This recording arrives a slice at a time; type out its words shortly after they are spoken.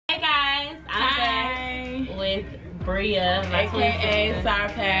with Bria, aka Sour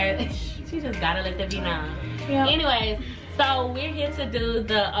Patch. She just gotta let that be known. Yep. Anyways, so we're here to do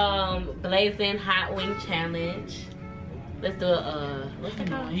the Blazin hot wing challenge. Let's do a what's it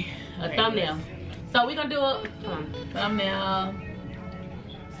called? A thumbnail. So we're gonna do a thumbnail.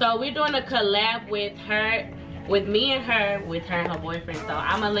 So we're doing a collab with her, with me and her, with her and her boyfriend. So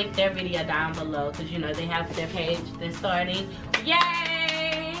I'm gonna link their video down below because you know they have their page that's starting.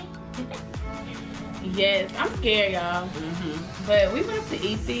 Yay! Yes, I'm scared, y'all. But we want to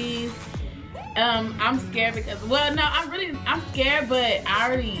eat these. I'm scared because, well, no, I'm scared, but I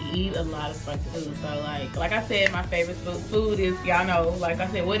already eat a lot of spicy food. So like I said, my favorite food is, y'all know, like I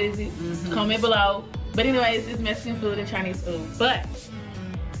said, what is it? Comment below. But anyways, it's Mexican food and Chinese food. But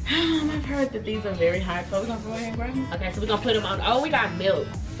I've heard that these are very hot, so we're gonna go ahead and grab them. Okay, so we're gonna put them on. Oh, we got milk.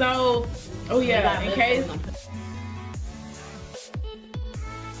 So, oh yeah, in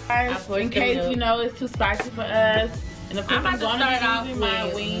case you know it's too spicy for us. And of course, I'm going to start off with my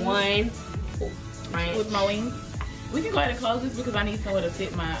wings. With my wings. We can go ahead and close this because I need somewhere to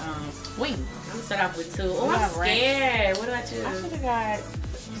sit my wings. I'm gonna start off with 2. Oh, I'm scared. What about you? I should have got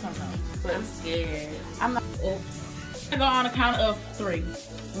something. But I'm scared. I'm not. Oh. I go on a count of 3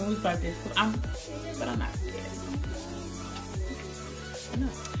 when we start this. But I'm not scared. No.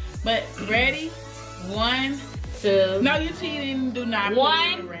 But ready? 1, 2. No, you're cheating. Do not.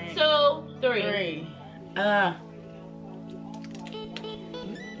 1, 2, 3.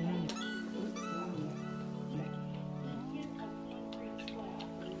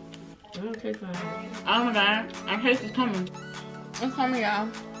 Oh my god, I taste it's coming. It's coming, y'all.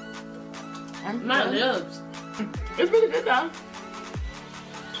 My lips. It's really good though.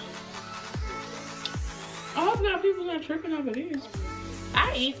 I hope that people not tripping over this.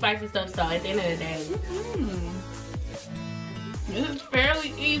 I eat spicy stuff, so at the end of the day. This is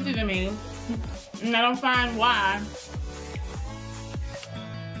fairly easy to me. And I don't find why.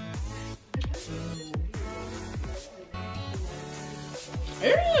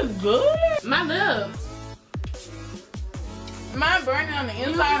 It is good. My lips. Mine burning on the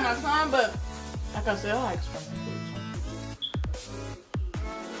inside of my tongue, but like I said, I like spicy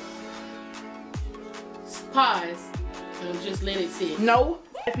food. Pause. So just let it sit. No,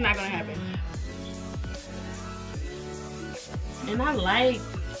 that's not gonna happen. And I like.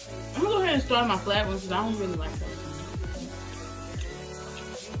 I'm gonna go ahead and start my flat ones because I don't really like those.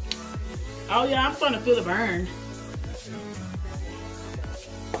 Oh yeah, I'm starting to feel the burn.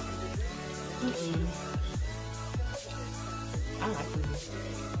 I like these.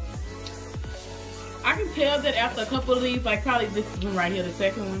 I can tell that after a couple of these, like probably this one right here, the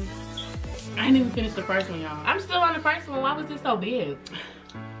second one. I didn't even finish the first one, y'all. I'm still on the first one. Why was this so big?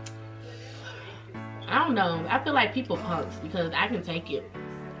 I don't know. I feel like people punks because I can take it.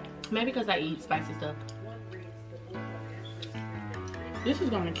 Maybe because I eat spicy stuff. This is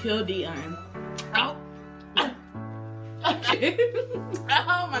gonna kill Dion. Oh.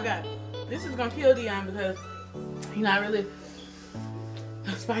 Oh my god. This is gonna kill Dion because he's not really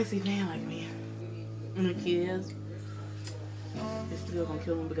a spicy fan like me. And the kids, it's still gonna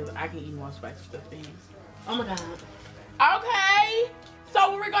kill him because I can eat more spicy stuff than him. Oh my god. Okay. So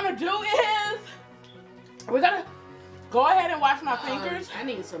what we're gonna do is we're gonna go ahead and wash my fingers. I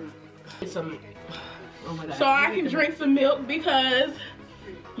need some. Oh my god. So I can drink some milk because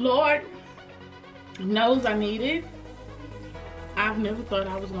Lord knows I need it. I've never thought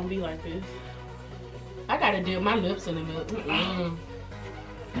I was gonna be like this. I gotta dip my lips in the milk.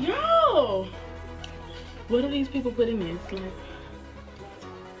 Yo, what do these people put in this?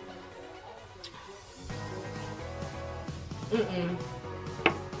 Like,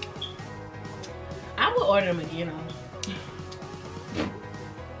 I will order them again.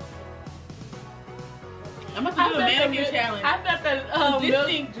 I'm about to do a manicure challenge. I felt the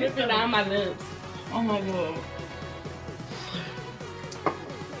milk dripping down my lips. Oh my god.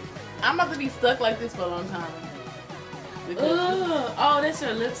 I'm about to be stuck like this for a long time. Oh, that's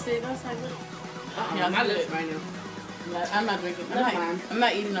your lipstick. I was like, yeah, my lips right now. I'm not drinking. I'm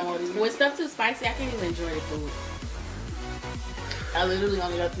not eating no more of these. When stuff too spicy, I can't even enjoy the food. I literally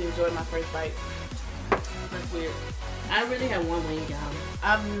only got to enjoy my first bite. That's weird. I really have one wing, y'all.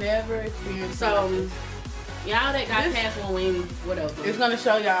 I've never experienced so. Y'all that got past one wing, what else? It's gonna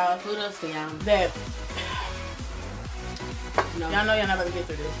show y'all. What else for y'all? That. No. Y'all know y'all not gonna get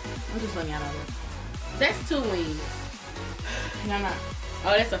through this. I'm just letting y'all know this. That's 2 wings. Y'all not.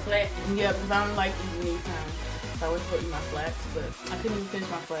 Oh, that's a flat? Yeah, because I don't like eating these times. So I was putting my flats, but I couldn't even finish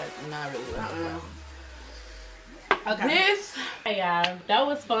my flats, and now I really like Okay. This, hey y'all, that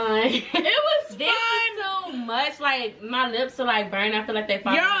was fun. it was This is too much. Like my lips are like burning. I feel like they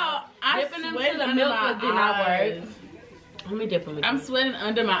fall. Y'all, I dipping them sweating to the under milk my did not eyes. work. Let me dip them again. I'm sweating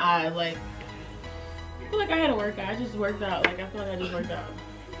under my eyes. Like, I feel like I had a workout. I just worked out. Like, I feel like I just worked out.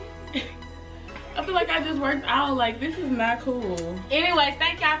 I feel like I just worked out. Like, this is not cool. Anyways,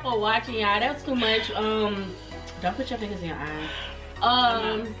 thank y'all for watching, y'all. That was too much. Don't put your fingers in your eyes.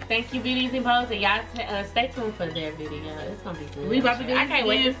 Thank you, Beauties and Pose, and y'all stay tuned for their video. It's gonna be good. We about to do. I can't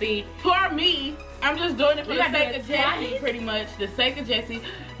wait to see. For me, I'm just doing it for the gotta sake do of it Jessie, twice? pretty much. The sake of Jessie,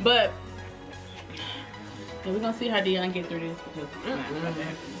 but yeah, we're gonna see how Dion get through this because it's not about to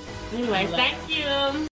happen. Anyways, thank you.